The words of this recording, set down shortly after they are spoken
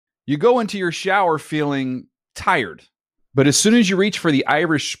You go into your shower feeling tired, but as soon as you reach for the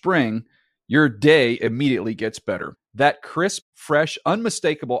Irish Spring, your day immediately gets better. That crisp, fresh,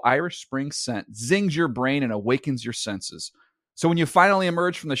 unmistakable Irish Spring scent zings your brain and awakens your senses. So when you finally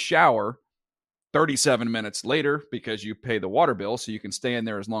emerge from the shower 37 minutes later, because you pay the water bill so you can stay in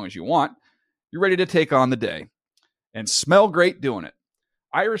there as long as you want, you're ready to take on the day and smell great doing it.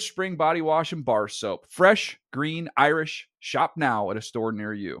 Irish Spring Body Wash and Bar Soap. Fresh, green, Irish. Shop now at a store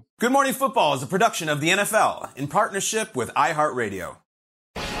near you. Good Morning Football is a production of the NFL in partnership with iHeartRadio.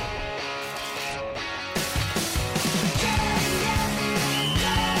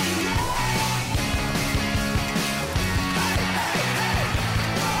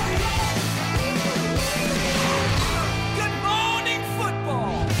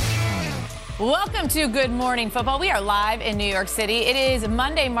 Welcome to Good Morning Football. We are live in New York City. It is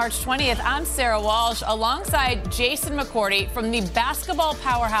Monday, March 20th. I'm Sarah Walsh alongside Jason McCourty from the basketball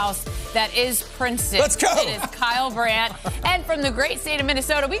powerhouse that is Princeton. Let's go. It is Kyle Brandt. And from the great state of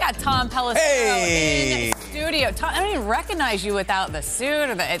Minnesota, we got Tom Pelissero in studio. Tom, I don't even recognize you without the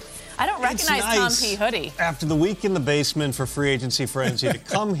suit or the... I don't recognize Tom P. hoodie. After the week in the basement for free agency frenzy, to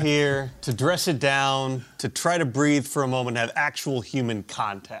come here, to dress it down, to try to breathe for a moment, have actual human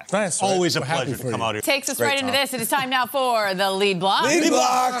contact. Nice, always right? a pleasure to come out here. Takes us right into this. It is time now for the lead block. Lead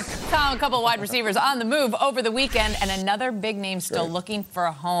block. Tom, a couple of wide receivers on the move over the weekend, and another big name still looking for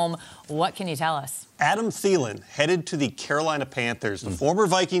a home. What can you tell us? Adam Thielen headed to the Carolina Panthers, the former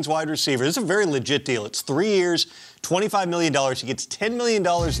Vikings wide receiver. This is a very legit deal. It's 3 years, $25 million. He gets $10 million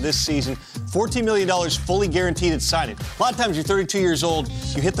this season, $14 million fully guaranteed at signing. A lot of times you're 32 years old,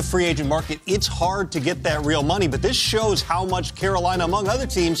 you hit the free agent market. It's hard to get that real money, but this shows how much Carolina, among other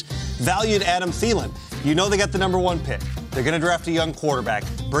teams, valued Adam Thielen. You know they got the number one pick. They're going to draft a young quarterback,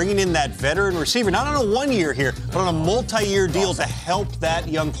 bringing in that veteran receiver, not on a 1 year here, but on a multi-year deal to help that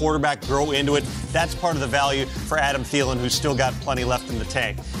young quarterback grow into it. That's part of the value for Adam Thielen, who's still got plenty left in the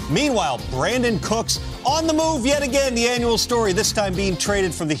tank. Meanwhile, Brandon Cooks on the move yet again, the annual story, this time being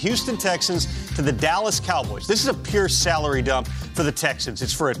traded from the Houston Texans to the Dallas Cowboys. This is a pure salary dump for the Texans.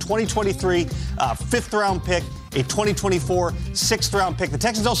 It's for a 2023 fifth-round pick, a 2024 sixth-round pick. The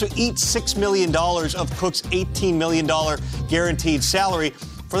Texans also eat $6 million of Cook's $18 million guaranteed salary.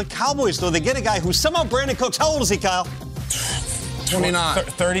 For the Cowboys, though, they get a guy who's somehow Brandon Cooks. How old is he, Kyle? 29.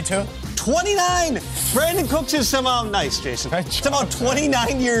 32? 29! Brandon Cooks is somehow nice, Jason. Somehow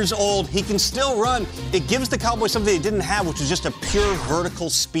 29 years old. He can still run. It gives the Cowboys something they didn't have, which was just a pure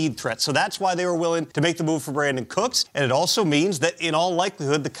vertical speed threat. So that's why they were willing to make the move for Brandon Cooks. And it also means that, in all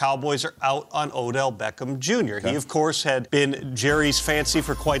likelihood, the Cowboys are out on Odell Beckham Jr. He, of course, had been Jerry's fancy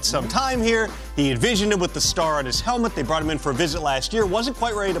for quite some time here. He envisioned him with the star on his helmet. They brought him in for a visit last year. Wasn't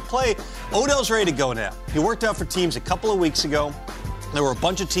quite ready to play. Odell's ready to go now. He worked out for teams a couple of weeks ago. There were a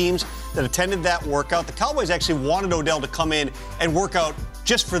bunch of teams that attended that workout. The Cowboys actually wanted Odell to come in and work out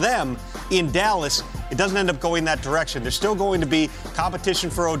just for them in Dallas. It doesn't end up going that direction. There's still going to be competition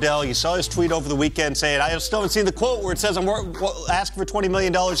for Odell. You saw his tweet over the weekend saying, I still haven't seen the quote where it says I'm asking for $20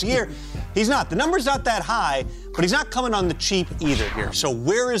 million a year. He's not. The number's not that high, but he's not coming on the cheap either here. So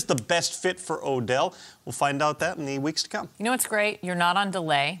where is the best fit for Odell? We'll find out that in the weeks to come. You know what's great? You're not on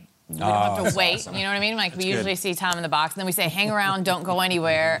delay. We don't have to wait. Awesome. You know what I mean? Like, we usually see Tom in the box, and then we say, hang around, don't go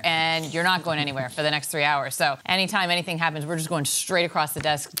anywhere, and you're not going anywhere for the next 3 hours. So anytime anything happens, we're just going straight across the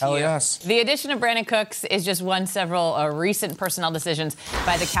desk to you. Yes. The addition of Brandon Cooks is just one several recent personnel decisions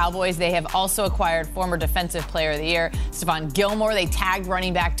by the Cowboys. They have also acquired former Defensive Player of the Year Stephon Gilmore. They tagged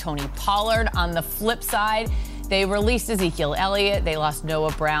running back Tony Pollard. On the flip side, they released Ezekiel Elliott. They lost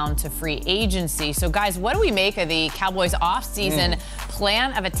Noah Brown to free agency. So, guys, what do we make of the Cowboys' offseason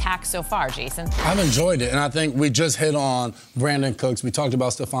plan of attack so far, Jason? I've enjoyed it, and I think we just hit on Brandon Cooks. We talked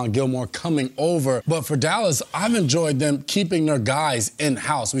about Stephon Gilmore coming over. But for Dallas, I've enjoyed them keeping their guys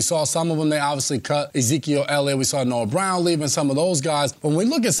in-house. We saw some of them, they obviously cut Ezekiel Elliott. We saw Noah Brown leaving, some of those guys. But when we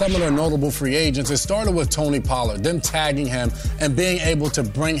look at some of their notable free agents, it started with Tony Pollard, them tagging him and being able to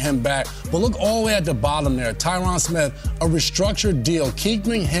bring him back. But look all the way at the bottom there. Tyron Smith, a restructured deal,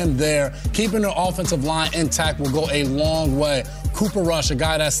 keeping him there, keeping their offensive line intact will go a long way. Cooper Rush, a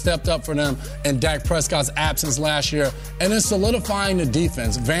guy that stepped up for them in Dak Prescott's absence last year, and then solidifying the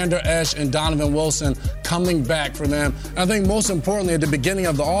defense. Vander Esch and Donovan Wilson coming back for them. And I think most importantly, at the beginning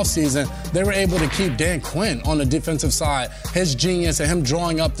of the offseason, they were able to keep Dan Quinn on the defensive side, his genius and him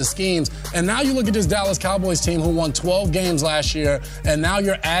drawing up the schemes. And now you look at this Dallas Cowboys team who won 12 games last year, and now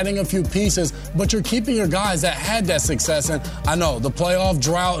you're adding a few pieces, but you're keeping your guys that had that success. And I know the playoff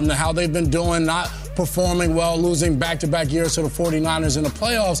drought and how they've been doing, not performing well, losing back-to-back years to the 49ers in the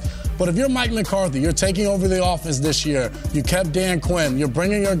playoffs. But if you're Mike McCarthy, you're taking over the offense this year, you kept Dan Quinn, you're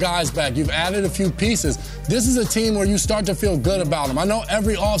bringing your guys back, you've added a few pieces. This is a team where you start to feel good about them. I know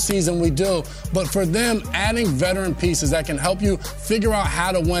every offseason we do, but for them, adding veteran pieces that can help you figure out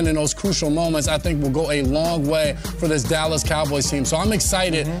how to win in those crucial moments, I think will go a long way for this Dallas Cowboys team. So I'm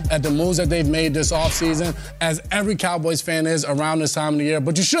excited at the moves that they've made this offseason, as every Cowboys fan is around this time of the year.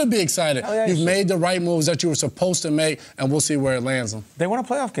 But you should be excited. Oh, yeah, You've made the right moves that you were supposed to make, and we'll see where it lands them. They won a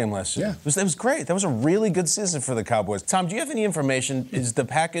playoff game last year. Yeah. It was great. That was a really good season for the Cowboys. Tom, do you have any information? Is the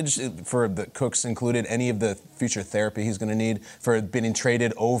package for the Cooks included any of the future therapy he's going to need for being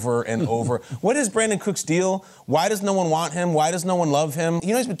traded over and over? What is Brandon Cooks' deal? Why does no one want him? Why does no one love him? You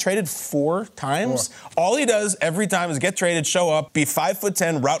know, he's been traded 4 times. All he does every time is get traded, show up, be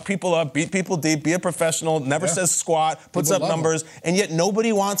 5'10", route people up, beat people deep, be a professional, never says squat, puts People up numbers, and yet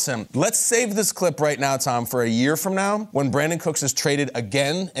nobody wants him. Let's save this clip right now, Tom, for a year from now when Brandon Cooks is traded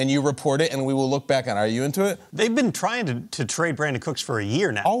again and you report it and we will look back on it. Are you into it? They've been trying to trade Brandon Cooks for a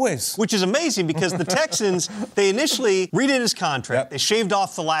year now. Always. Which is amazing because the Texans, they initially redid his contract. Yep. They shaved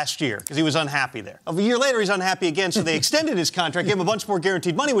off the last year because he was unhappy there. A year later, he's unhappy again, so they extended his contract, gave him a bunch more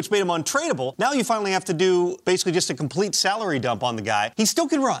guaranteed money, which made him untradeable. Now you finally have to do basically just a complete salary dump on the guy. He still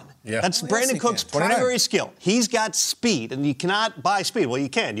can run. Yeah. That's Brandon Cooks' primary skill. He's got speed, and you cannot buy speed. Well, you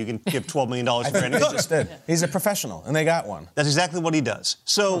can. You can give $12 million to Brandon Cooks. Just did. He's a professional, and they got one. That's exactly what he does.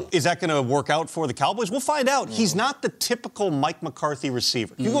 So is that going to work out for the Cowboys? We'll find out. He's not the typical Mike McCarthy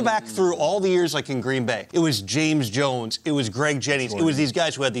receiver. If you go back through all the years like in Green Bay, it was James Jones, it was Greg Jennings, it was these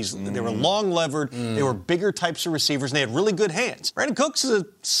guys who had these, they were long-levered, they were bigger types of receivers, and they had really good hands. Brandon Cooks is a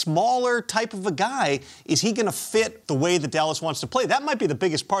smaller type of a guy. Is he going to fit the way that Dallas wants to play? That might be the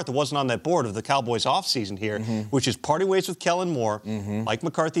biggest part that wasn't on that board of the Cowboys offseason here, which is parting ways with Kellen Moore, Mike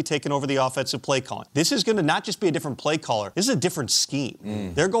McCarthy taking over the offensive play calling. This is going to not just be a different play caller, this is a different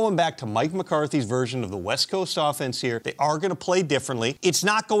scheme. They're going back to Mike McCarthy's version of the West Coast offense here. They are going to play differently. It's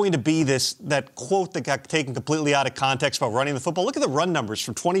not going to be that quote that got taken completely out of context about running the football. Look at the run numbers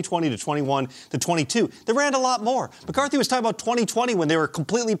from 2020 to 21 to 22. They ran a lot more. McCarthy was talking about 2020 when they were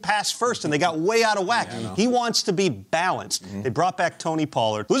completely pass first and they got way out of whack. He wants to be balanced. They brought back Tony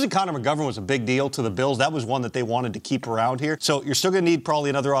Pollard. Losing Connor McGovern was a big deal to the Bills. That was one that they wanted to keep around here. So you're still going to need probably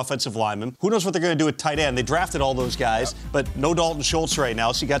another offensive lineman. Who knows what they're going to do at tight end? They drafted all those guys, but no Dalton Schultz right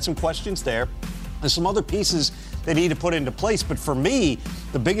now, so you got some questions there. There's some other pieces they need to put into place. But for me,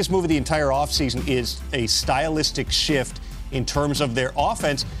 the biggest move of the entire offseason is a stylistic shift in terms of their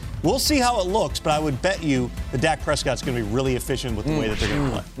offense. We'll see how it looks, but I would bet you that Dak Prescott's going to be really efficient with the way that they're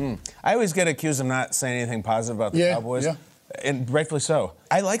going to play. I always get accused of not saying anything positive about the Cowboys. And rightfully so.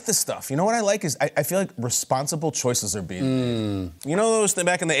 I like this stuff. You know what I like is I feel like responsible choices are being made. You know those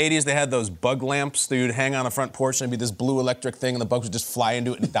back in the 80s, they had those bug lamps that you'd hang on a front porch and it'd be this blue electric thing and the bugs would just fly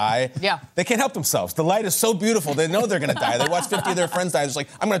into it and die? Yeah. They can't help themselves. The light is so beautiful, they know they're going to die. They watch 50 of their friends die. They're just like,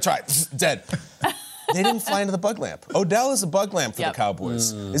 I'm going to try it. Dead. They didn't fly into the bug lamp. Odell is a bug lamp for the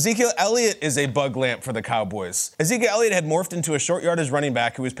Cowboys. Ezekiel Elliott is a bug lamp for the Cowboys. Ezekiel Elliott had morphed into a short yardage running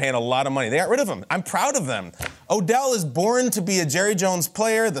back who was paying a lot of money. They got rid of him. I'm proud of them. Odell is born to be a Jerry Jones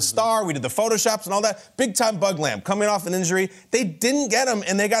player, the star. We did the Photoshops and all that. Big-time bug lamp coming off an injury. They didn't get him,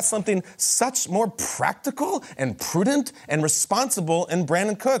 and they got something such more practical and prudent and responsible in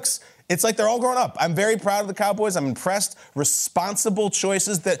Brandon Cooks. It's like they're all grown up. I'm very proud of the Cowboys. I'm impressed. Responsible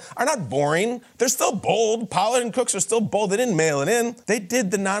choices that are not boring. They're still bold. Pollard and Cooks are still bold. They didn't mail it in. They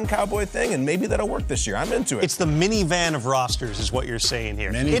did the non-Cowboy thing, and maybe that'll work this year. I'm into it. It's the minivan of rosters is what you're saying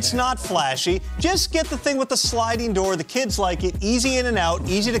here. It's not flashy. Just get the thing with the sliding door. The kids like it. Easy in and out.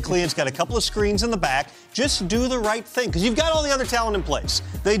 Easy to clean. It's got a couple of screens in the back. Just do the right thing, because you've got all the other talent in place.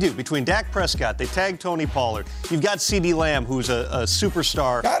 They do. Between Dak Prescott, they tagged Tony Pollard. You've got CeeDee Lamb, who's a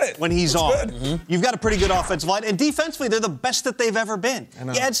superstar when he's on. You've got a pretty good offensive line. And defensively, they're the best that they've ever been.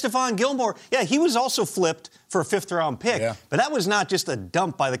 You add Stephon Gilmore. Yeah, he was also flipped for a fifth-round pick. But that was not just a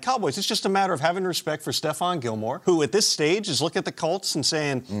dump by the Cowboys. It's just a matter of having respect for Stephon Gilmore, who at this stage is looking at the Colts and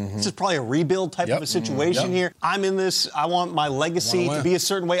saying, this is probably a rebuild type of a situation here. I'm in this. I want my legacy to be a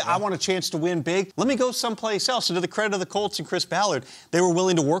certain way. I want a chance to win big. Let me go someplace else. And to the credit of the Colts and Chris Ballard, they were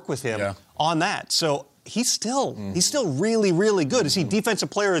willing to work with him on that. So he's still really, really good. Is he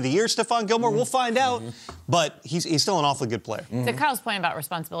Defensive Player of the Year, Stephon Gilmore? We'll find out. But he's still an awfully good player. To Kyle's point about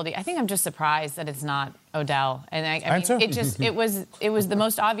responsibility, I think I'm just surprised that it's not Odell. And I mean, it was the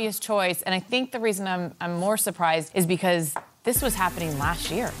most obvious choice. And I think the reason I'm more surprised is because this was happening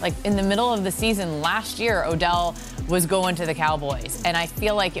last year. Like, in the middle of the season last year, Odell was going to the Cowboys. And I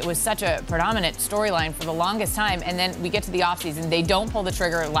feel like it was such a predominant storyline for the longest time. And then we get to the offseason. They don't pull the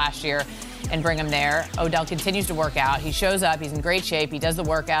trigger last year and bring him there. Odell continues to work out. He shows up. He's in great shape. He does the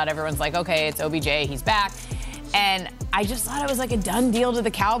workout. Everyone's like, okay, it's OBJ. He's back. And I just thought it was like a done deal to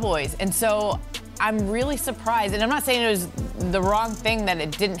the Cowboys. And so I'm really surprised. And I'm not saying it was the wrong thing that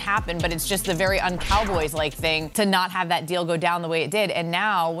it didn't happen, but it's just the very un-Cowboys-like thing to not have that deal go down the way it did. And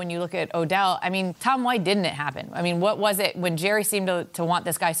now when you look at Odell, I mean, Tom, why didn't it happen? I mean, what was it when Jerry seemed to want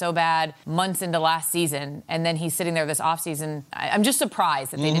this guy so bad months into last season, and then he's sitting there this offseason? I'm just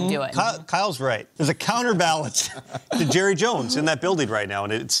surprised that they didn't do it. Kyle's right. There's a counterbalance to Jerry Jones in that building right now.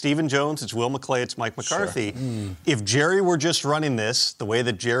 And it's Stephen Jones, it's Will McClay, it's Mike McCarthy. Sure. If Jerry were just running this the way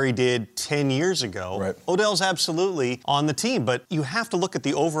that Jerry did 10 years ago, right, Odell's absolutely on the team. But you have to look at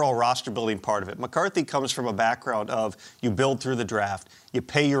the overall roster building part of it. McCarthy comes from a background of you build through the draft. You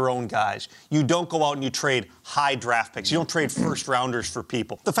pay your own guys. You don't go out and you trade high draft picks. You don't trade first-rounders for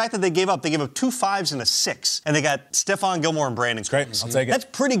people. The fact that they gave up 2 5s and a 6, and they got Stephon Gilmore and Brandon Cooks. Great. I'll take it. That's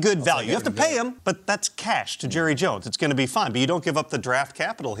pretty good value. You have to pay him, but that's cash to Jerry Jones. It's going to be fine, but you don't give up the draft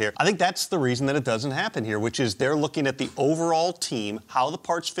capital here. I think that's the reason that it doesn't happen here, which is they're looking at the overall team, how the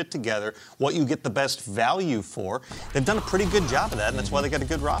parts fit together, what you get the best value for. They've done a pretty good job of that, and that's why they got a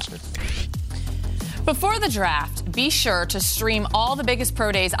good roster. Before the draft, be sure to stream all the biggest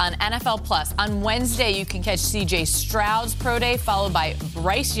pro days on NFL Plus. On Wednesday, you can catch C.J. Stroud's pro day, followed by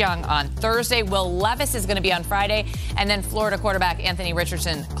Bryce Young on Thursday. Will Levis is going to be on Friday. And then Florida quarterback Anthony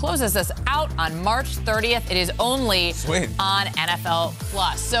Richardson closes us out on March 30th. It is only on NFL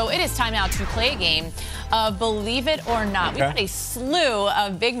Plus. So it is time now to play a game of Believe It or Not. We've got a slew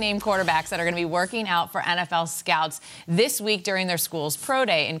of big-name quarterbacks that are going to be working out for NFL scouts this week during their school's pro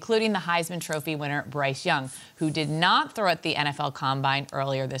day, including the Heisman Trophy winner Bryce Young, who did not throw at the NFL Combine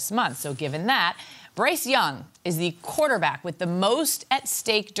earlier this month. So given that, Bryce Young is the quarterback with the most at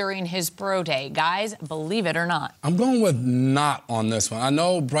stake during his pro day. Guys, believe it or not. I'm going with not on this one. I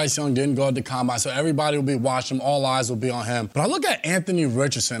know Bryce Young didn't go at the Combine, so everybody will be watching him. All eyes will be on him. But I look at Anthony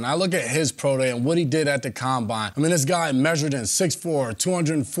Richardson. I look at his pro day and what he did at the Combine. I mean, this guy measured in 6'4",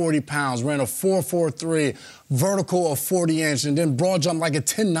 240 pounds, ran a 4.43, vertical of 40 inch, and then broad jump like a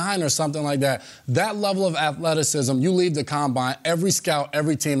 10.9 or something like that. That level of athleticism, you leave the Combine, every scout,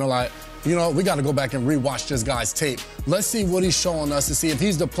 every team are like, you know, we got to go back and rewatch this guy's tape. Let's see what he's showing us to see if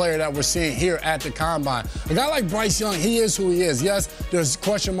he's the player that we're seeing here at the Combine. A guy like Bryce Young, he is who he is. Yes, there's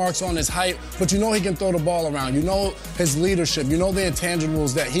question marks on his height, but you know he can throw the ball around. You know his leadership. You know the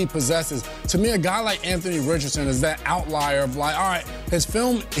intangibles that he possesses. To me, a guy like Anthony Richardson is that outlier of like, all right, his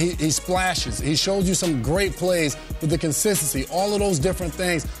film, he splashes. He shows you some great plays with the consistency, all of those different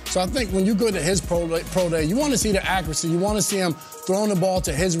things. So I think when you go to his pro day, you want to see the accuracy. You want to see him throwing the ball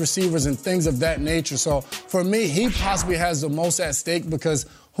to his receivers and things of that nature. So for me, he possibly has the most at stake because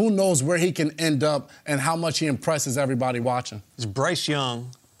who knows where he can end up and how much he impresses everybody watching. Is Bryce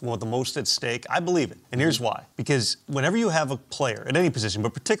Young with the most at stake? I believe it. And here's why. Because whenever you have a player at any position,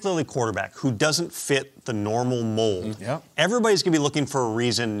 but particularly quarterback, who doesn't fit the normal mold, everybody's going to be looking for a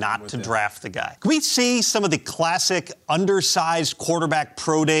reason not to draft the guy. Can we see some of the classic undersized quarterback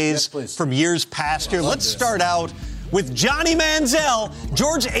pro days from years past here? Let's start out with Johnny Manziel.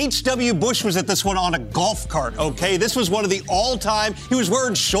 George H.W. Bush was at this one on a golf cart, okay? This was one of the all-time. He was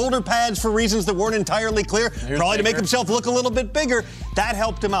wearing shoulder pads for reasons that weren't entirely clear, probably to make himself look a little bit bigger. That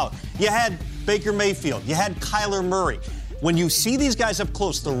helped him out. You had Baker Mayfield. You had Kyler Murray. When you see these guys up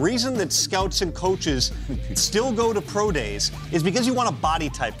close, the reason that scouts and coaches still go to pro days is because you want to body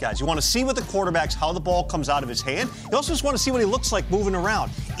type guys. You want to see with the quarterbacks how the ball comes out of his hand. You also just want to see what he looks like moving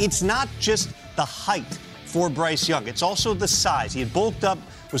around. It's not just the height for Bryce Young. It's also the size. He had bulked up,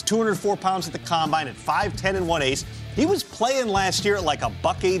 was 204 pounds at the Combine at 5'10 and 1/8. He was playing last year at like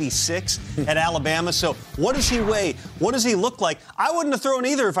 $186 at Alabama. So what does he weigh? What does he look like? I wouldn't have thrown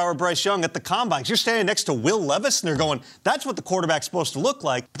either if I were Bryce Young at the Combine. You're standing next to Will Levis, and they're going, that's what the quarterback's supposed to look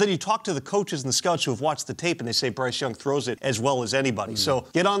like. But then you talk to the coaches and the scouts who have watched the tape, and they say Bryce Young throws it as well as anybody. So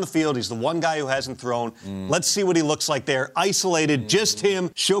get on the field. He's the one guy who hasn't thrown. Let's see what he looks like there. Isolated, just him,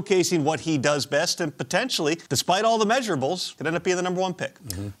 showcasing what he does best, and potentially, despite all the measurables, could end up being the number one pick.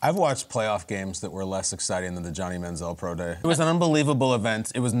 I've watched playoff games that were less exciting than the Johnny Manziel Pro Day. It was an unbelievable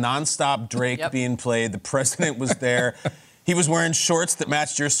event. It was nonstop Drake being played. The president was there. He was wearing shorts that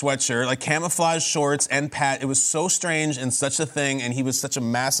matched your sweatshirt, like camouflage shorts and Pat. It was so strange and such a thing, and he was such a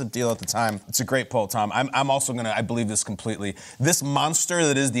massive deal at the time. It's a great poll, Tom. I'm also I believe this completely. This monster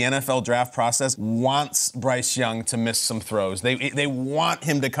that is the NFL draft process wants Bryce Young to miss some throws. They want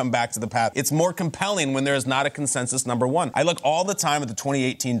him to come back to the path. It's more compelling when there is not a consensus number one. I look all the time at the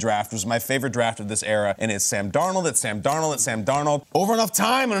 2018 draft, which was my favorite draft of this era, and it's Sam Darnold, it's Sam Darnold, it's Sam Darnold. Over enough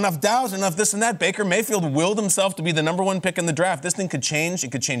time and enough doubt and enough this and that, Baker Mayfield willed himself to be the number one pick in the draft. This thing could change.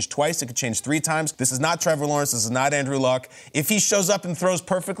 It could change twice. It could change 3 times. This is not Trevor Lawrence. This is not Andrew Luck. If he shows up and throws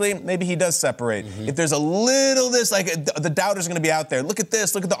perfectly, maybe he does separate. If there's a little the doubter's going to be out there. Look at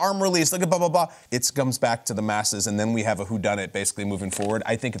this. Look at the arm release. Look at blah, blah, blah. It comes back to the masses, and then we have a whodunit basically moving forward.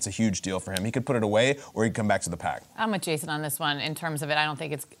 I think it's a huge deal for him. He could put it away, or he could come back to the pack. I'm with Jason on this one in terms of it. I don't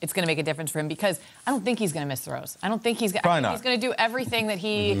think it's going to make a difference for him because I don't think he's going to miss throws. I don't think he's going to do everything that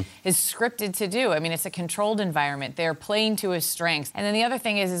he is scripted to do. I mean, it's a controlled environment. They're playing to his strengths. And then the other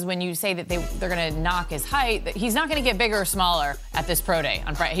thing is when you say that they're going to knock his height, that he's not going to get bigger or smaller at this pro day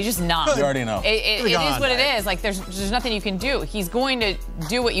on Friday. He's just not. You already know. It is what it is. Like there's nothing you can do. He's going to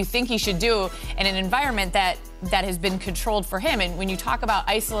do what you think he should do in an environment that has been controlled for him. And when you talk about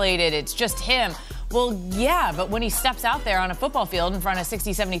isolated, it's just him. Well, yeah, but when he steps out there on a football field in front of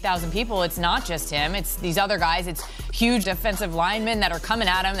 60, 70,000 people, it's not just him. It's these other guys. It's huge defensive linemen that are coming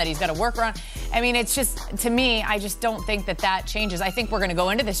at him that he's got to work around. I mean, it's just, to me, I just don't think that changes. I think we're going to go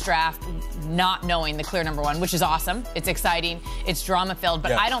into this draft not knowing the clear number one, which is awesome. It's exciting. It's drama-filled.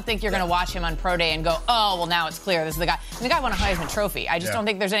 But I don't think you're going to watch him on pro day and go, oh, well, now it's clear. This is the guy. And the guy won a Heisman Trophy. I just don't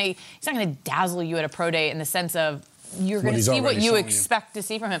think he's not going to dazzle you at a pro day in the sense of, you're going to see what you expect to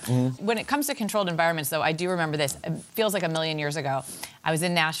see from him. When it comes to controlled environments, though, I do remember this. It feels like a million years ago. I was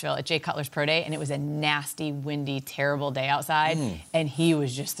in Nashville at Jay Cutler's pro day, and it was a nasty, windy, terrible day outside, and he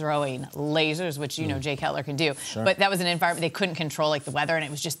was just throwing lasers, which, you know, Jay Cutler can do. Sure. But that was an environment they couldn't control, like the weather, and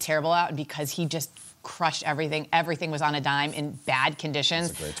it was just terrible out, and because he just crushed everything. Everything was on a dime in bad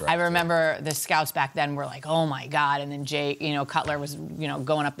conditions. I remember the scouts back then were like, oh my God. And then Jay, Cutler was,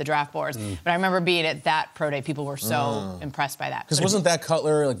 going up the draft boards. But I remember being at that pro day, people were so impressed by that. Because wasn't that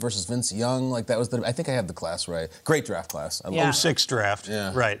Cutler versus Vince Young? That was I think I have the class right. Great draft class. 06 draft.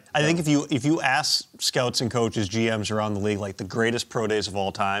 Yeah. Right. I think if you ask scouts and coaches, GMs around the league, the greatest pro days of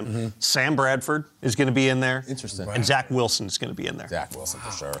all time, Sam Bradford is going to be in there. Interesting. And Zach Wilson is going to be in there. Zach Wilson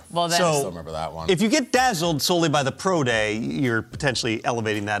for sure. Well, then, I still remember that one. If you get dazzled solely by the pro day, you're potentially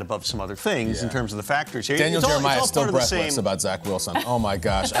elevating that above some other things in terms of the factors here. Daniel Jeremiah is still breathless about Zach Wilson. Oh my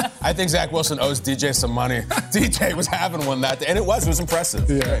gosh. I think Zach Wilson owes DJ some money. DJ was having one that day, and it was impressive.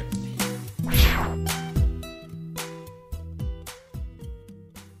 Yeah.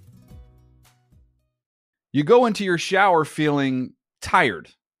 You go into your shower feeling tired,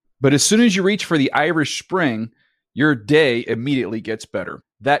 but as soon as you reach for the Irish Spring, your day immediately gets better.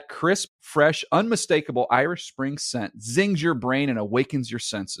 That crisp, fresh, unmistakable Irish Spring scent zings your brain and awakens your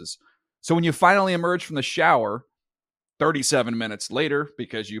senses. So when you finally emerge from the shower, 37 minutes later,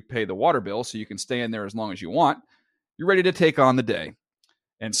 because you pay the water bill so you can stay in there as long as you want, you're ready to take on the day.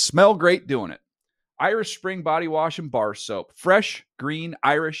 And smell great doing it. Irish Spring Body Wash and Bar Soap. Fresh, green,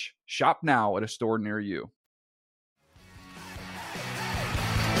 Irish. Shop now at a store near you.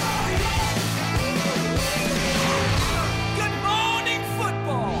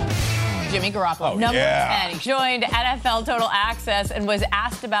 Jimmy Garoppolo, number 10. He joined NFL Total Access and was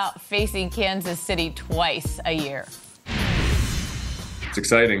asked about facing Kansas City twice a year. It's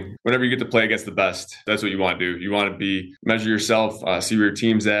exciting. Whenever you get to play against the best, that's what you want to do. You want to measure yourself, see where your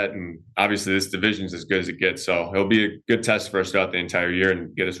team's at, and obviously this division is as good as it gets. So it'll be a good test for us throughout the entire year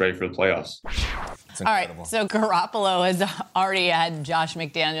and get us ready for the playoffs. All right, so Garoppolo has already had Josh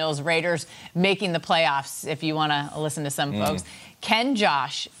McDaniels' Raiders making the playoffs, if you want to listen to some folks. Can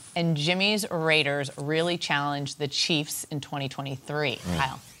Josh and Jimmy's Raiders really challenge the Chiefs in 2023,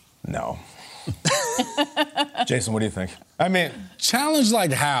 Kyle? No. Jason, what do you think? I mean, challenge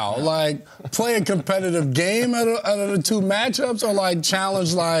how? Play a competitive game out of the two matchups, or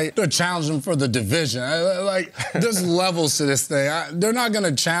challenge they're challenging for the division? There's levels to this thing. They're not going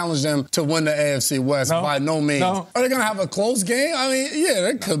to challenge them to win the AFC West by no means. No. Are they going to have a close game? I mean, yeah,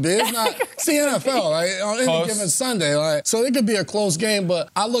 it could be. It's not. It's the NFL, on any given Sunday. So it could be a close game, but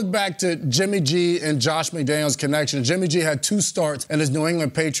I look back to Jimmy G and Josh McDaniels' connection. Jimmy G had 2 starts in his New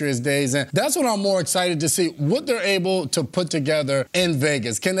England Patriots days, and that's what I'm more excited to see, what they're able to put together in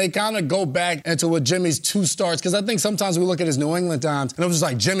Vegas. Can they kind of go back into what Jimmy's 2 starts? Because I think sometimes we look at his New England times, and it was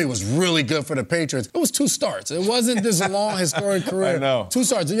Jimmy was really good for the Patriots. It was 2 starts. It wasn't this long historic career. I know. 2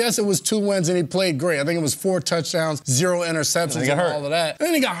 starts. Yes, it was 2 wins, and he played great. I think it was 4 touchdowns, 0 interceptions, and all of that. And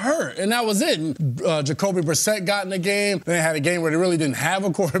then he got hurt, and that was it. Jacoby Brissett got in the game. Then they had a game where they really didn't have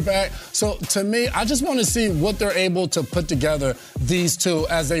a quarterback. So to me, I just want to see what they're able to put together, these two,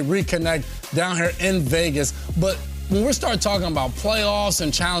 as they reconnect down here in Vegas. But when we start talking about playoffs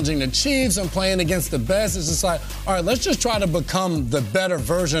and challenging the Chiefs and playing against the best, it's just like, all right, let's just try to become the better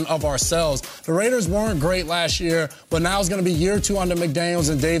version of ourselves. The Raiders weren't great last year, but now it's going to be year 2 under McDaniels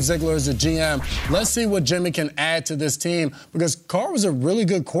and Dave Ziegler as the GM. Let's see what Jimmy can add to this team, because Carr was a really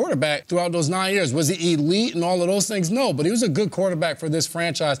good quarterback throughout those 9 years. Was he elite and all of those things? No, but he was a good quarterback for this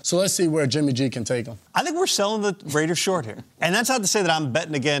franchise. So let's see where Jimmy G can take him. I think we're selling the Raiders short here. And that's not to say that I'm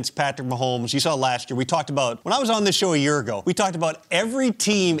betting against Patrick Mahomes. You saw last year, we talked about, when I was on this show a year ago, we talked about every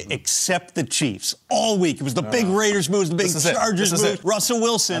team except the Chiefs all week. It was the big Raiders moves, the big Chargers moves, Russell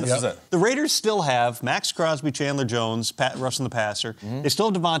Wilson. The Raiders still have Max Crosby, Chandler Jones, Pat Russell the passer. They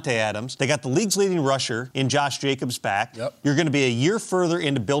still have Devontae Adams. They got the league's leading rusher in Josh Jacobs back. You're going to be a year further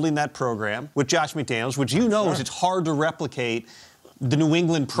into building that program with Josh McDaniels, which you know is it's hard to replicate the New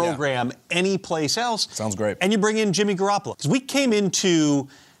England program any place else. Sounds great. And you bring in Jimmy Garoppolo. Because we came into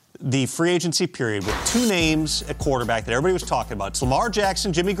the free agency period with 2 names at quarterback that everybody was talking about. It's Lamar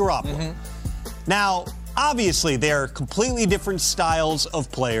Jackson, Jimmy Garoppolo. Now, obviously, they're completely different styles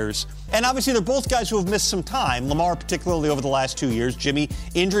of players. And obviously, they're both guys who have missed some time. Lamar, particularly over the last 2 years. Jimmy,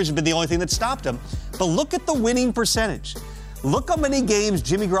 injuries have been the only thing that stopped him. But look at the winning percentage. Look how many games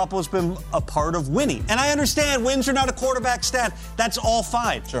Jimmy Garoppolo's been a part of winning. And I understand wins are not a quarterback stat. That's all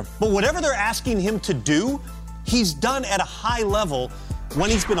fine. Sure. But whatever they're asking him to do, he's done at a high level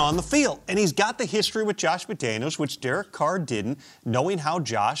when he's been on the field. And he's got the history with Josh McDaniels, which Derek Carr didn't, knowing how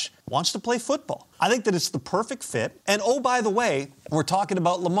Josh wants to play football. I think that it's the perfect fit. And oh, by the way, we're talking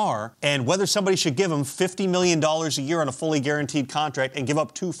about Lamar and whether somebody should give him $50 million a year on a fully guaranteed contract and give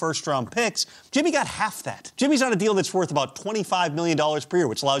up 2 first-round picks. Jimmy got half that. Jimmy's on a deal that's worth about $25 million per year,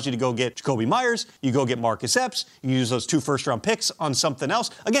 which allows you to go get Jacoby Myers, you go get Marcus Epps, you use those 2 first-round picks on something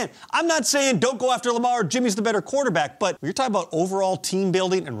else. Again, I'm not saying don't go after Lamar, Jimmy's the better quarterback, but when you're talking about overall team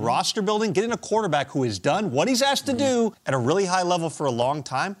building and roster building, getting a quarterback who has done what he's asked to do at a really high level for a long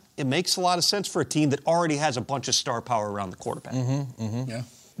time, it makes a lot of sense for a team that already has a bunch of star power around the quarterback. Yeah.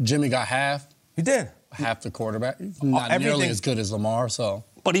 Jimmy got half. He did. Half the quarterback. Not nearly as good as Lamar, so.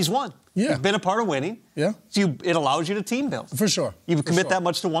 But he's won. Yeah. He's been a part of winning. Yeah. So it allows you to team build. For sure. You commit that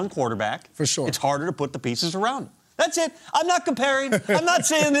much to one quarterback. For sure. It's harder to put the pieces around him. That's it. I'm not comparing. I'm not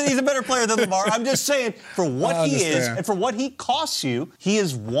saying that he's a better player than Lamar. I'm just saying for what he is and for what he costs you, he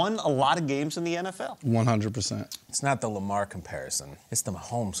has won a lot of games in the NFL. 100%. It's not the Lamar comparison. It's the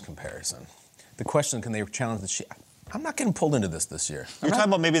Mahomes comparison. The question, can they challenge the Chiefs? I'm not getting pulled into this year. You're talking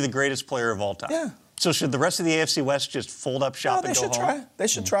about maybe the greatest player of all time. Yeah. So should the rest of the AFC West just fold up shop and go home? They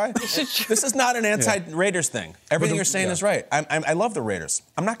should try. This is not an anti-Raiders thing. Everything you're saying is right. I love the Raiders.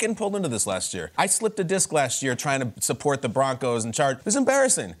 I'm not getting pulled into this last year. I slipped a disc last year trying to support the Broncos and Chargers. It was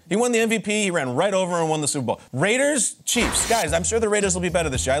embarrassing. He won the MVP. He ran right over and won the Super Bowl. Raiders, Chiefs. Guys, I'm sure the Raiders will be better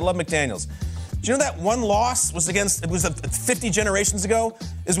this year. I love McDaniels. Do you know that one loss was 50 generations ago?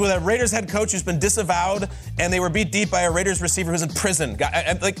 Is with a Raiders head coach who's been disavowed, and they were beat deep by a Raiders receiver who's in prison.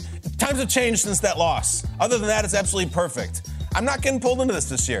 Times have changed since that loss. Other than that, it's absolutely perfect. I'm not getting pulled into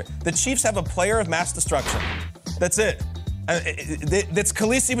this year. The Chiefs have a player of mass destruction. That's it. That's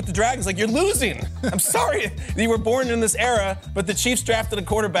Khaleesi with the Dragons. You're losing. I'm sorry. You were born in this era, but the Chiefs drafted a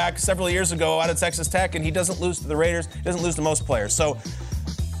quarterback several years ago out of Texas Tech, and he doesn't lose to the Raiders. He doesn't lose to most players. So,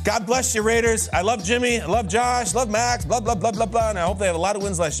 God bless you, Raiders. I love Jimmy. I love Josh. Love Max. Blah, blah, blah, blah, blah. And I hope they have a lot of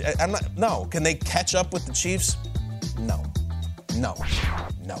wins last year. No. Can they catch up with the Chiefs? No.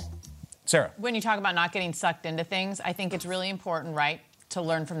 Sarah. When you talk about not getting sucked into things, I think it's really important, right, to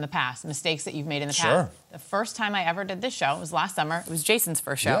learn from the past, mistakes that you've made in the past. The first time I ever did this show was last summer. It was Jason's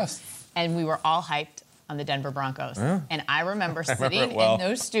first show. Yes. And we were all hyped on the Denver Broncos. And I remember sitting in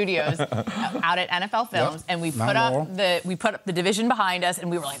those studios out at NFL Films, and we put up the division behind us, and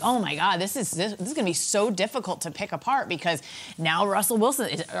we were like, oh my God, this is going to be so difficult to pick apart, because now Russell Wilson,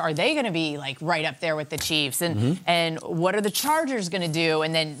 are they going to be right up there with the Chiefs? And what are the Chargers going to do?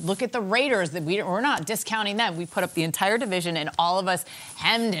 And then look at the Raiders. That we're not discounting them. We put up the entire division, and all of us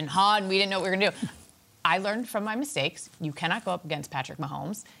hemmed and hawed, and we didn't know what we were going to do. I learned from my mistakes. You cannot go up against Patrick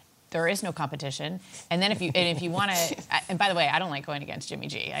Mahomes. There is no competition. And then if you want to, and by the way, I don't like going against Jimmy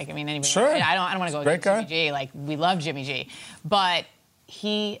G. I don't want to go against Jimmy G. We love Jimmy G. But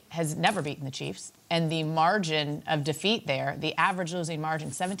he has never beaten the Chiefs. And the margin of defeat there, the average losing margin,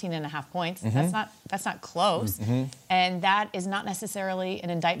 17.5 points. That's not close. And that is not necessarily an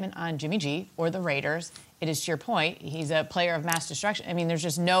indictment on Jimmy G or the Raiders. it is to your point, he's a player of mass destruction. I mean, there's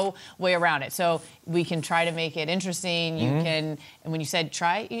just no way around it. So we can try to make it interesting. You can, and when you said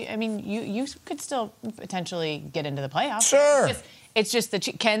try, you could still potentially get into the playoffs. Sure. It's just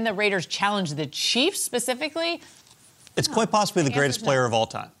can the Raiders challenge the Chiefs specifically? It's quite possibly the greatest player of all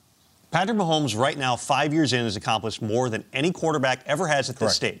time. Patrick Mahomes, right now, 5 years in, has accomplished more than any quarterback ever has at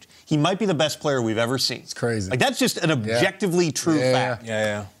this stage. He might be the best player we've ever seen. It's crazy. Like, that's just an objectively true fact.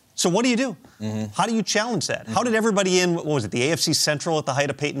 Yeah. So what do you do? How do you challenge that? How did everybody in, what was it, the AFC Central at the height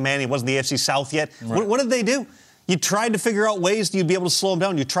of Peyton Manning? It wasn't the AFC South yet. Right. What did they do? You tried to figure out ways that you'd be able to slow them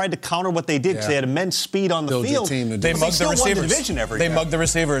down. You tried to counter what they did because they had immense speed on the field. They mugged the receivers. Won the division every year. They mugged the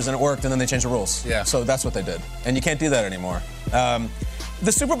receivers and it worked, and then they changed the rules. Yeah. So that's what they did. And you can't do that anymore.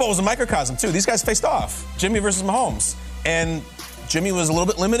 The Super Bowl was a microcosm, too. These guys faced off. Jimmy versus Mahomes. And Jimmy was a little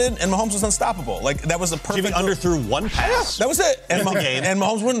bit limited, and Mahomes was unstoppable. Like, that was a perfect... Jimmy underthrew one pass. That was it. And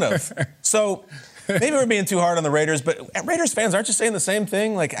Mahomes wouldn't have. So... Maybe we're being too hard on the Raiders, but Raiders fans aren't just saying the same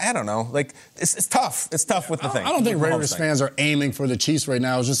thing. Like, I don't know. Like, it's tough. It's tough with the thing. I don't think Raiders fans are aiming for the Chiefs right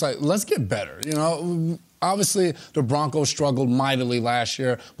now. It's just like, let's get better. You know, obviously the Broncos struggled mightily last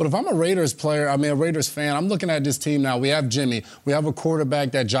year, but if I'm a Raiders player, a Raiders fan, I'm looking at this team now. We have Jimmy. We have a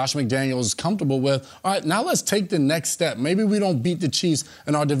quarterback that Josh McDaniels is comfortable with. All right, now let's take the next step. Maybe we don't beat the Chiefs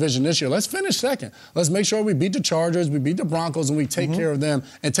in our division this year. Let's finish second. Let's make sure we beat the Chargers, we beat the Broncos, and we take care of them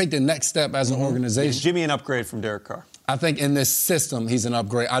and take the next step as an organization. Is Jimmy an upgrade from Derek Carr? I think in this system, he's an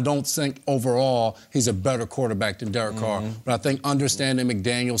upgrade. I don't think overall he's a better quarterback than Derek Carr. But I think understanding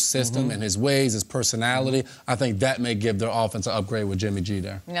McDaniel's system and his ways, his personality, I think that may give their offense an upgrade with Jimmy G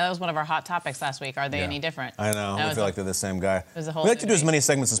there. You know, that was one of our hot topics last week. Are they any different? I know. I feel like they're the same guy. We like to do as many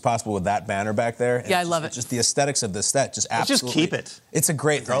segments as possible with that banner back there. Yeah, I love it. Just the aesthetics of this set, just absolutely. Just keep it. It's a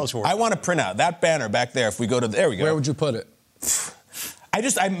great thing. I want to print out that banner back there. If we go to, there we go. Where would you put it?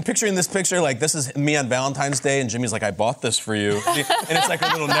 I'm picturing this picture like this is me on Valentine's Day, and Jimmy's like, I bought this for you. And it's like a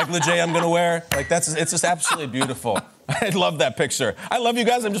little negligee I'm going to wear. Like, it's just absolutely beautiful. I love that picture. I love you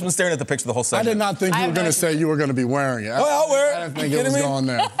guys. I've just been staring at the picture the whole segment. I did not think you were going to say you were going to be wearing it. Oh, I'll wear it. I didn't think it was going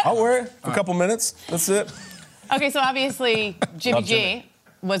there. I'll wear it for a couple minutes. That's it. Okay, so obviously Jimmy G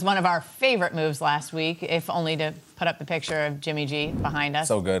was one of our favorite moves last week, if only to put up the picture of Jimmy G behind us.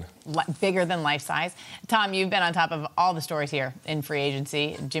 So good. Bigger than life size. Tom, you've been on top of all the stories here in free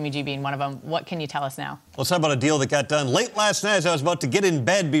agency, Jimmy G being one of them. What can you tell us now? Let's talk about a deal that got done late last night as I was about to get in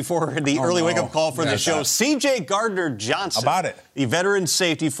bed before the early wake-up call for the show. C.J. Gardner-Johnson. About it. The veteran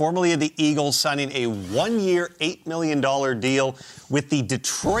safety, formerly of the Eagles, signing a one-year, $8 million deal with the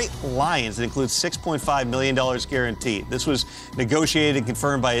Detroit Lions. It includes $6.5 million guaranteed. This was negotiated and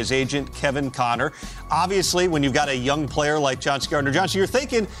confirmed by his agent, Kevin Connor. Obviously, when you've got a young player like Chauncey Gardner-Johnson, you're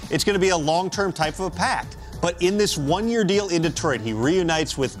thinking it's going to be a long-term type of a pact. But in this one-year deal in Detroit, he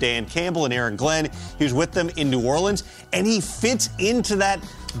reunites with Dan Campbell and Aaron Glenn. He was with them in New Orleans, and he fits into that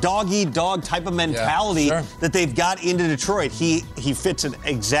dog-eat-dog type of mentality that they've got into Detroit. He fits an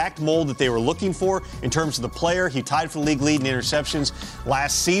exact mold that they were looking for in terms of the player. He tied for the league lead in interceptions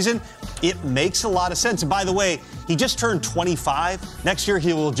last season. It makes a lot of sense. And by the way, he just turned 25. Next year,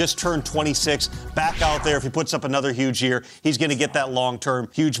 he will just turn 26. Back out there, if he puts up another huge year, he's going to get that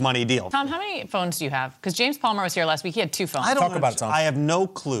long-term, huge money deal. Tom, how many phones do you have? Because James Palmer was here last week. He had 2 phones. Talk about it, Tom. I have no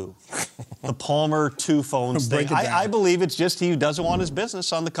clue. The Palmer 2 phones thing. I believe it's just he doesn't want his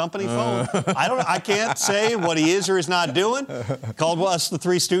business on the company phone. I can't say what he is or is not doing. Called us the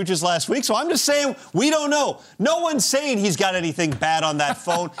Three Stooges last week, so I'm just saying we don't know. No one's saying he's got anything bad on that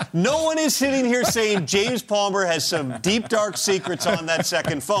phone. No one is sitting here saying James Palmer has some deep, dark secrets on that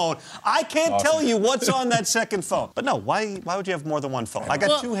second phone. I can't tell you what's on that second phone. But no, why would you have more than one phone? I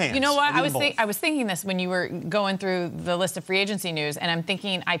got 2 hands. You know what? I was thinking this when you were going through the list of free agency news, and I'm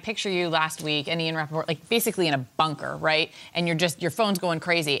thinking, I picture you last week and Ian Rappaport, like basically in a bunker, right? And your phone's going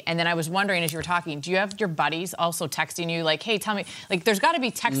crazy. And then I was wondering as you were talking, do you have your buddies also texting you like, hey, tell me, like there's got to be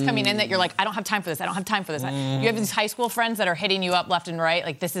texts coming in that you're like, I don't have time for this. I don't have time for this. You have these high school friends that are hitting you up left and right,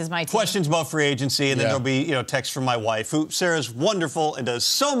 like this is my team. Questions about free agency, and then there'll be texts from my wife, who Sarah's wonderful and does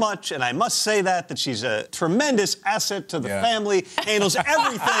so much, and I must say that she's a tremendous asset to the family, handles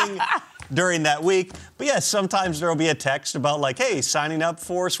everything during that week. But yes, sometimes there'll be a text about like, hey, signing up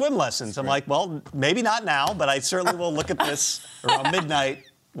for swim lessons. I'm like, well, maybe not now, but I certainly will look at this around midnight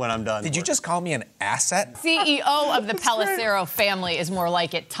when I'm done. Did you just call me an asset? CEO of the Pelissero family is more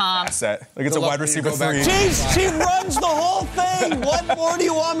like it, Tom. Asset. Like it's a wide receiver 3. She runs the whole thing. What more do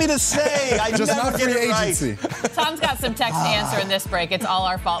you want me to say? I just never not get free it agency. right. Tom's got some text to answer in this break. It's all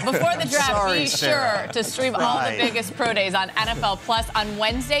our fault. Before the draft, Sorry, be Sarah. sure to stream all the biggest pro days on NFL Plus. On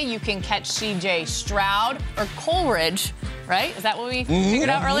Wednesday, you can catch C.J. Stroud or Coleridge right? Is that what we figured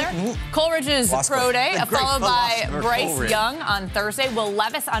out earlier? Coleridge's pro day, followed by Bryce Young on Thursday. Will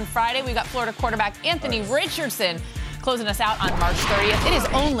Levis on Friday. We've got Florida quarterback Anthony Richardson closing us out on March 30th. It is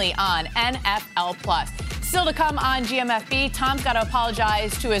only on NFL Plus. Still to come on GMFB, Tom's got to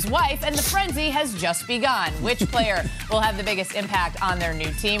apologize to his wife, and the frenzy has just begun. Which player will have the biggest impact on their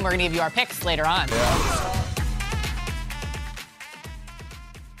new team? We're going to give you our picks later on.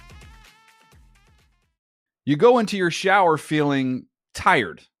 You go into your shower feeling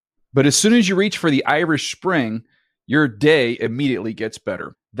tired, but as soon as you reach for the Irish Spring, your day immediately gets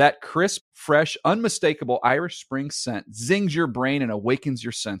better. That crisp, fresh, unmistakable Irish Spring scent zings your brain and awakens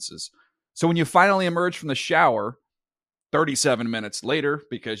your senses. So when you finally emerge from the shower 37 minutes later,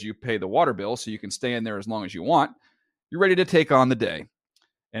 because you pay the water bill so you can stay in there as long as you want, you're ready to take on the day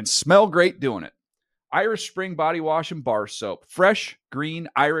and smell great doing it. Irish Spring Body Wash and Bar Soap. Fresh, green,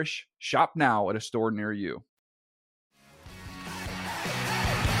 Irish. Shop now at a store near you.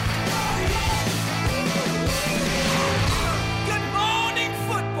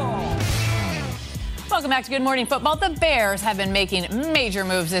 Welcome back to Good Morning Football. The Bears have been making major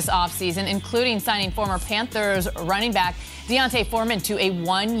moves this offseason, including signing former Panthers running back D'Onta Foreman to a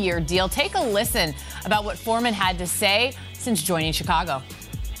one-year deal. Take a listen about what Foreman had to say since joining Chicago.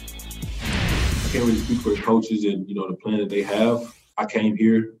 I can't really speak for the coaches and, the plan that they have. I came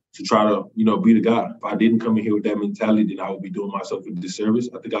here to try to, be the guy. If I didn't come in here with that mentality, then I would be doing myself a disservice.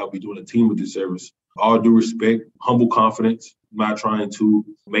 I think I would be doing a team a disservice. All due respect, humble confidence, not trying to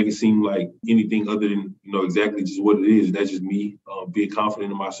make it seem like anything other than, exactly just what it is. That's just me being confident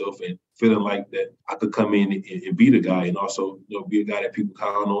in myself and feeling like that I could come in and be the guy and also, be a guy that people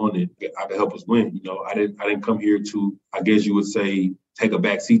count on and I could help us win. I didn't come here to, I guess you would say, take a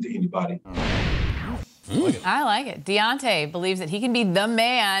back seat to anybody. I like it. D'Onta believes that he can be the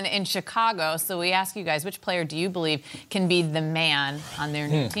man in Chicago. So we ask you guys, which player do you believe can be the man on their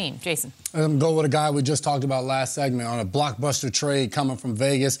new team? Jason. Go with a guy we just talked about last segment on a blockbuster trade coming from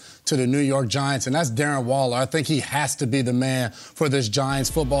Vegas to the New York Giants, and that's Darren Waller. I think he has to be the man for this Giants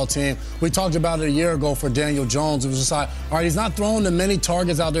football team. We talked about it a year ago for Daniel Jones. It was just like, all right, he's not throwing the many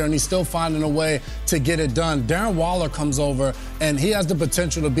targets out there, and he's still finding a way to get it done. Darren Waller comes over, and he has the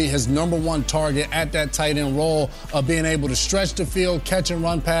potential to be his number one target at that tight end role of being able to stretch the field, catch and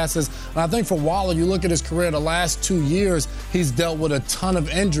run passes. And I think for Waller, you look at his career, the last 2 years, he's dealt with a ton of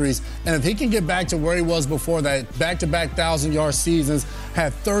injuries. And if he can get back to where he was before that, back-to-back 1,000-yard seasons,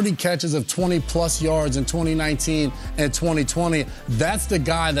 had 30 catches of 20-plus yards in 2019 and 2020, that's the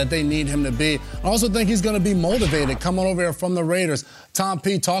guy that they need him to be. I also think he's going to be motivated coming over here from the Raiders. Tom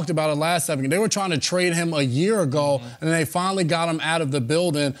P. talked about it last second. They were trying to trade him a year ago, and they finally got him out of the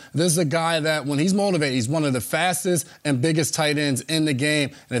building. This is a guy that, when he's motivated, he's one of the fastest and biggest tight ends in the game.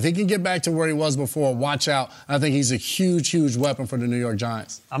 And if he can get back to where he was before, watch out. I think he's a huge, huge weapon for the New York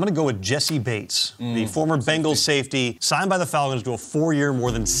Giants. I'm going to go with Jesse Bates, the former Bengals safety, signed by the Falcons to a 4-year,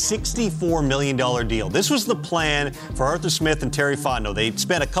 more than $64 million deal. This was the plan for Arthur Smith and Terry Fontenot. They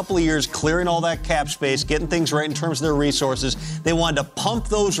spent a couple of years clearing all that cap space, getting things right in terms of their resources. They wanted to pump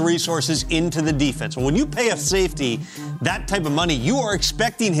those resources into the defense. When you pay a safety that type of money, you are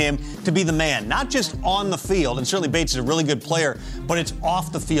expecting him to be the man, not just on the field. And certainly Bates is a really good player, but it's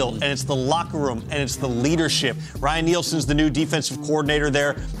off the field, and it's the locker room, and it's the leadership. Ryan Nielsen's the new defensive coordinator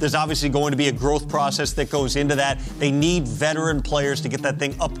there. There's obviously going to be a growth process that goes into that. They need veteran players to get that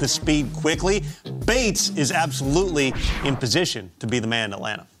thing up to speed quickly. Bates is absolutely in position to be the man in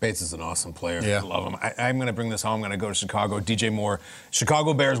Atlanta. Bates is an awesome player. Yeah. I love him. I'm going to bring this home. I'm going to go to Chicago. DJ Moore,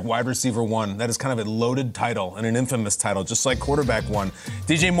 Chicago Bears wide receiver 1. That is kind of a loaded title and an infamous title, just like quarterback 1.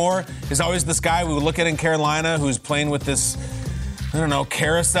 DJ Moore is always this guy we would look at in Carolina who's playing with this,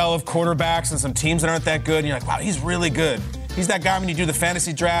 carousel of quarterbacks and some teams that aren't that good. And you're like, wow, he's really good. He's that guy when you do the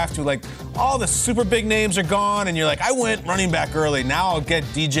fantasy draft who, all the super big names are gone, and you're like, I went running back early. Now I'll get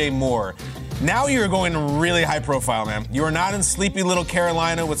DJ Moore. Now you're going really high profile, man. You are not in sleepy little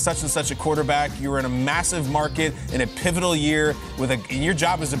Carolina with such and such a quarterback. You are in a massive market in a pivotal year and your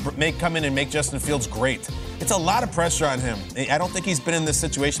job is to come in and make Justin Fields great. It's a lot of pressure on him. I don't think he's been in this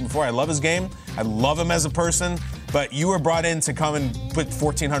situation before. I love his game. I love him as a person, but you were brought in to come and put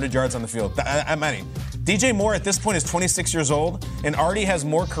 1,400 yards on the field. DJ Moore at this point is 26 years old and already has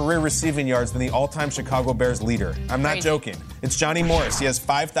more career receiving yards than the all-time Chicago Bears leader. I'm not joking. It's Johnny Morris. He has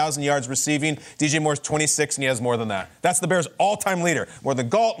 5,000 yards receiving. DJ Moore's 26, and he has more than that. That's the Bears' all-time leader. More than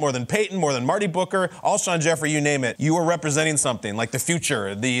Galt, more than Peyton, more than Marty Booker, Alshon Jeffrey, you name it. You are representing something like the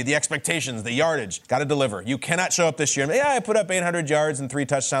future, the expectations, the yardage. Got to deliver. You cannot show up this year and, I put up 800 yards and 3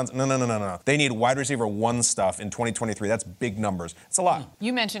 touchdowns. No. They need wide receiver 1 stuff in 2023. That's big numbers. It's a lot.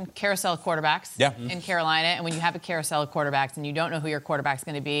 You mentioned carousel quarterbacks in Carolina, and when you have a carousel of quarterbacks and you don't know who your quarterback's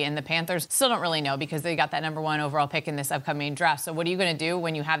going to be, and the Panthers still don't really know because they got that number 1 overall pick in this upcoming draft. So what are you going to do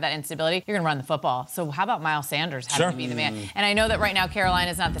when you have that instability? You're going to run the football. So how about Miles Sanders having to be the man? And I know that right now Carolina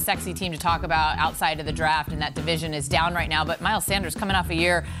is not the sexy team to talk about outside of the draft, and that division is down right now, but Miles Sanders coming off a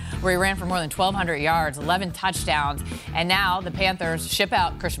year where he ran for more than 1,200 yards, 11 touchdowns, and now the Panthers ship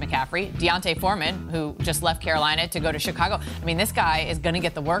out Christian McCaffrey, Deontay Foreman, who just left Carolina to go to Chicago. I mean, this guy is going to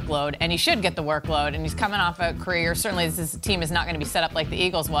get the workload, and he should get the workload, and he's coming off a career. Certainly, this team is not going to be set up like the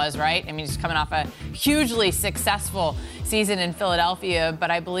Eagles was, right? I mean, he's coming off a hugely successful season in Philadelphia,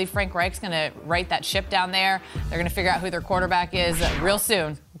 but I believe Frank Reich's going to right that ship down there. They're going to figure out who their quarterback is real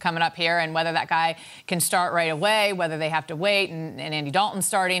soon coming up here, and whether that guy can start right away, whether they have to wait, and Andy Dalton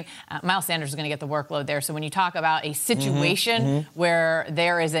starting. Miles Sanders is going to get the workload there. So when you talk about a situation where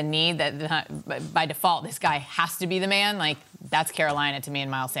there is a need that by default this guy has to be the man, like that's Carolina to me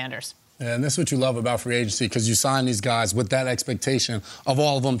and Miles Sanders. And that's what you love about free agency, because you sign these guys with that expectation of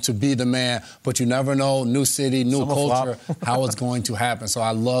all of them to be the man, but you never know, new city, new culture, how it's going to happen. So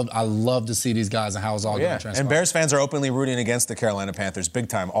I love to see these guys and how it's all going to transpire. And Bears fans are openly rooting against the Carolina Panthers big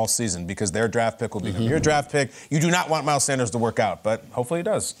time all season because their draft pick will become your draft pick. You do not want Miles Sanders to work out, but hopefully he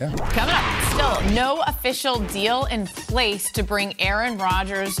does. Yeah. Coming up, still no official deal in place to bring Aaron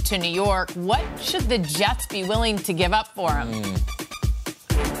Rodgers to New York. What should the Jets be willing to give up for him?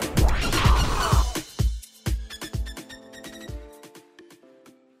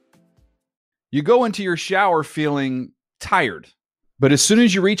 You go into your shower feeling tired, but as soon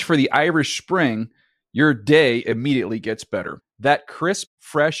as you reach for the Irish Spring, your day immediately gets better. That crisp,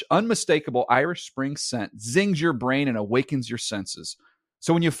 fresh, unmistakable Irish Spring scent zings your brain and awakens your senses.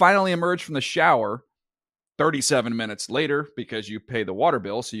 So when you finally emerge from the shower, 37 minutes later, because you pay the water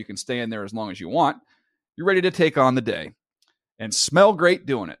bill so you can stay in there as long as you want, you're ready to take on the day and smell great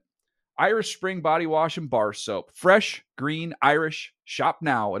doing it. Irish Spring Body Wash and Bar Soap. Fresh, green, Irish. Shop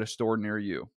now at a store near you.